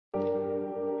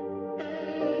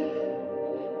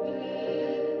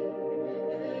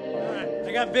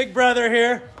I got Big Brother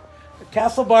here.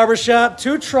 Castle Barbershop,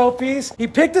 2 trophies. He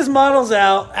picked his models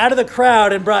out of the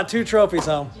crowd and brought 2 trophies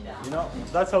home. You know,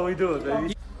 that's how we do it,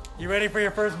 baby. You ready for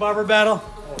your first barber battle?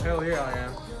 Oh, hell yeah, I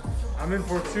am. I'm in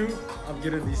for 2. I'm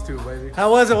getting these 2, baby.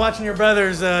 How was it watching your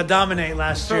brothers dominate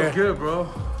last year? So good, bro.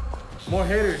 More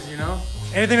haters, you know?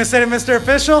 Anything to say to Mr.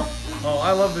 Official? Oh,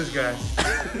 I love this guy.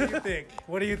 What do you think?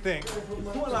 What do you think?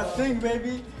 Well, I think,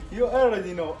 baby, you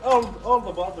already know. All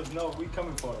the barbers know we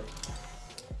coming for it.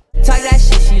 Talk that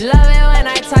shit, she love it when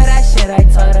I talk that shit. I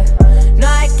told her, no,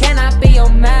 I cannot be your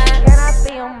man.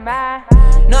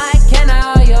 No, I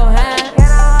cannot hold your hand.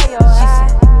 She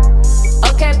said,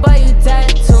 okay, boy, you dead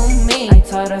to me. I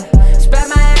told her, spread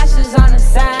my ashes on the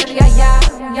sand.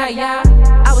 Yeah.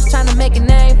 I was trying to make a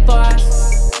name for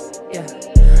us. Yeah,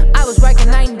 I was working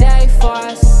night and day for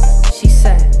us. She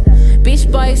said, Beach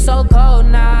Boy so cold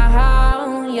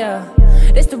now. Yeah,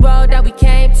 this the road that we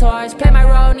came towards. Play my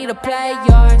role, need to play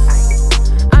yours.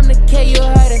 I'm the kid you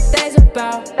heard the days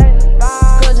about.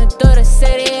 Cruising through the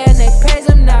city and they praise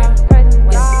him now.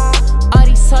 Yeah. All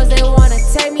these hoes, they wanna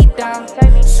take me down.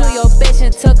 Sue your bitch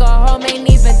and took her home, ain't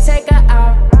even take her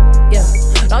out. Yeah,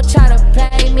 don't try to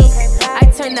play me. I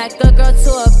turned that good girl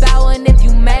to a bad one if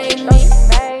you made me.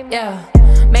 Yeah,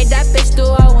 made that bitch do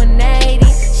a 180.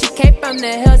 She came from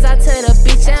the hills out to the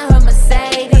beach in her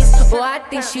Mercedes. Oh, I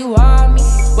think she want me,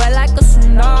 well like a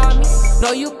tsunami.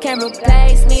 No, you can't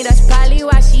replace me, that's probably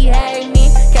why she hate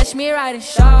me. Catch me riding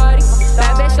shorty,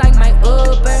 bad bitch like my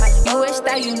Uber. You wish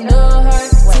that you knew her,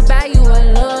 too bad you a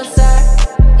loser.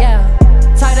 Yeah,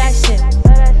 talk that shit,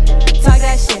 talk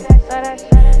that shit,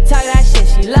 talk that shit.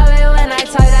 She love it when I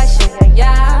talk that shit.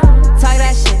 Yeah, talk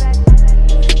that shit,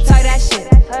 talk that shit,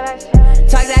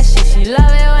 talk that shit. She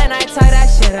love it when I talk that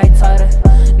shit. I told her,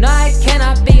 no, I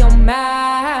cannot be your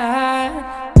man.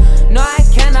 No, I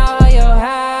cannot hold your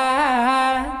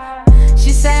hand.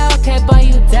 She said, okay, boy,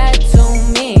 you dead to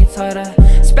me. Told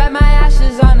her, spread my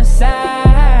ashes on the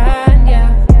sand. Yeah,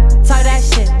 talk that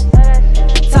shit,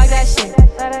 talk that shit,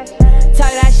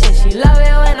 talk that shit. She love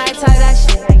it when I talk that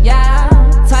shit. Yeah,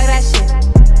 talk that shit,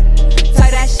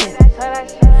 talk that shit,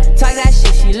 talk that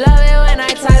shit. She love it when I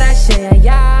talk that shit.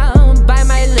 Yeah, bite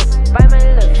my lip,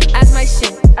 ask my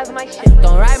shit,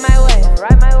 don't ride my way,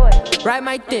 ride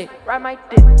my dick,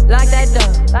 lock that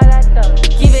door,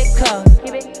 keep it close.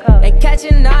 They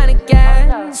catching on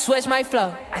again, switch my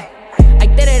flow. I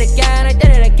did it again, I told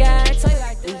you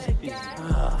I did it again.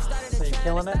 So you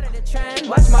killing it?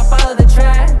 Watch my follow the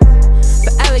trend.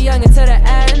 Forever young until the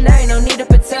end, there ain't no need to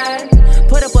pretend.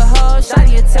 Put up with hoes,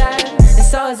 shawty a 10, and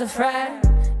so is a friend.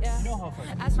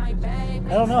 That's my baby. I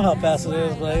don't know how fast it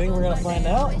is, but I think we're gonna find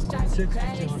out.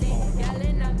 6:15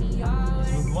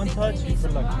 with one touch, you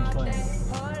feel like you're playing.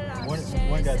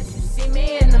 One guy. See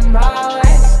me in the mall,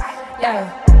 yeah.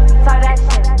 Talk that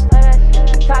shit,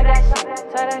 talk that shit,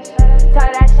 talk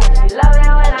that shit. She love it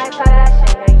when I talk that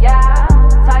shit, yeah.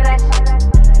 Talk that shit,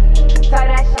 talk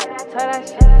that shit,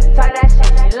 talk that shit.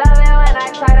 She love it when I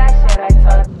talk that shit. I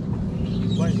told her.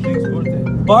 When's Big's birthday?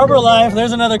 Barber Life,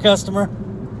 there's another customer.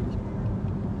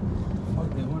 Fuck,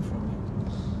 they went from me.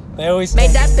 They always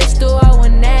made that bitch do a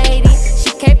 180.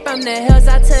 She came from the hills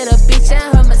out to the beach in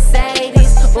her Mercedes.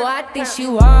 Oh, I think she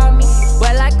want me,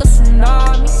 well like a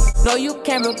tsunami. No, you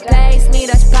can't replace me,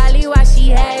 that's probably why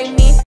she hate me.